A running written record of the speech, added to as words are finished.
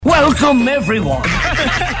Welcome, everyone.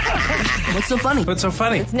 What's so funny? What's so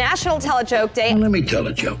funny? It's National Tell a Joke Day. Let me tell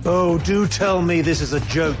a joke. Oh, do tell me this is a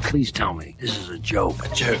joke. Please tell me this is a joke.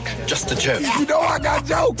 A joke. Just a joke. You know I got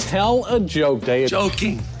jokes. Tell a joke day.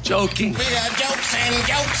 Joking. We are jokes and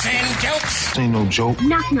jokes and jokes. Ain't no joke.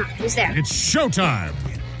 Knock, knock. Who's there? It's showtime.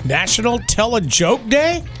 National Tell a Joke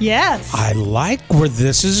Day? Yes. I like where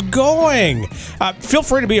this is going. Feel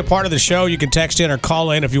free to be a part of the show. You can text in or call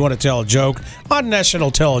in if you want to tell a joke on National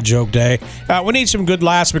Tell a Joke Day. We need some good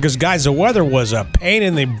laughs because, guys, the weather was a pain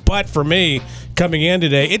in the butt for me coming in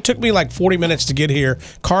today. It took me like 40 minutes to get here.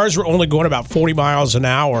 Cars were only going about 40 miles an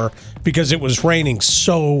hour because it was raining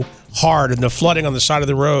so hard, and the flooding on the side of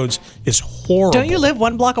the roads is horrible. Don't you live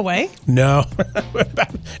 1 block away? No,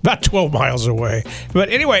 about 12 miles away. But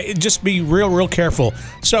anyway, just be real careful.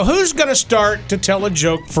 So who's going to start to tell a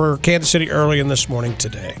joke for Kansas City early in this morning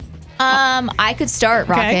today? I could start,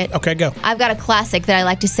 Rocket. Okay, go. I've got a classic that I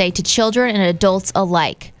like to say to children and adults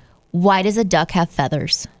alike. Why does a duck have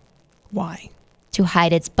feathers? Why? To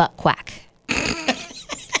hide its butt quack.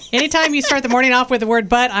 Anytime you start the morning off with the word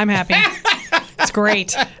butt, I'm happy. It's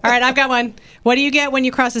great. All right, I've got one. What do you get when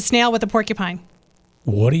you cross a snail with a porcupine?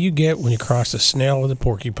 What do you get when you cross a snail with a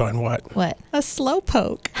porcupine? What? A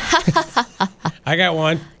slowpoke. I got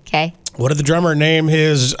one. Okay. What did the drummer name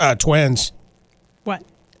his twins? What?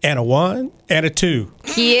 And a 1 and a 2.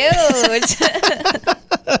 Cute.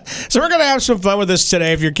 So we're going to have some fun with this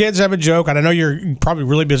today. If your kids have a joke, and I know you're probably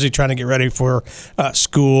really busy trying to get ready for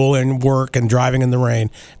school and work and driving in the rain,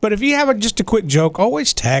 but if you have just a quick joke,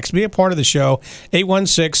 always text. Be a part of the show,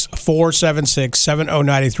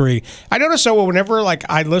 816-476-7093. I notice so whenever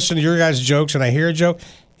I listen to your guys' jokes and I hear a joke,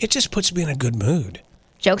 it just puts me in a good mood.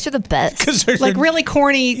 Jokes are the best. Like really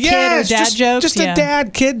corny kid or dad jokes? Just a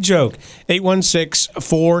dad-kid joke.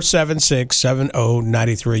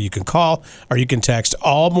 816-476-7093. You can call or you can text.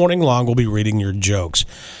 All morning long, we'll be reading your jokes.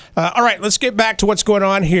 All right, let's get back to what's going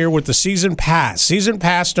on here with the Season Pass. Season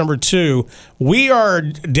Pass number 2. We are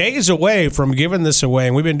days away from giving this away,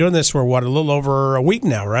 and we've been doing this for, a little over a week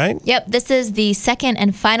now, right? Yep, this is the second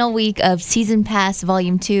and final week of Season Pass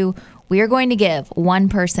Volume 2. We are going to give one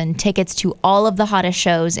person tickets to all of the hottest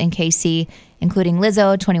shows in KC, including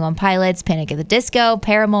Lizzo, 21 Pilots, Panic at the Disco,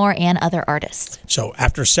 Paramore, and other artists. So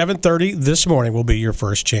after 7:30 this morning will be your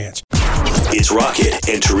first chance. It's Rocket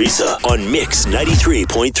and Teresa on Mix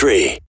 93.3.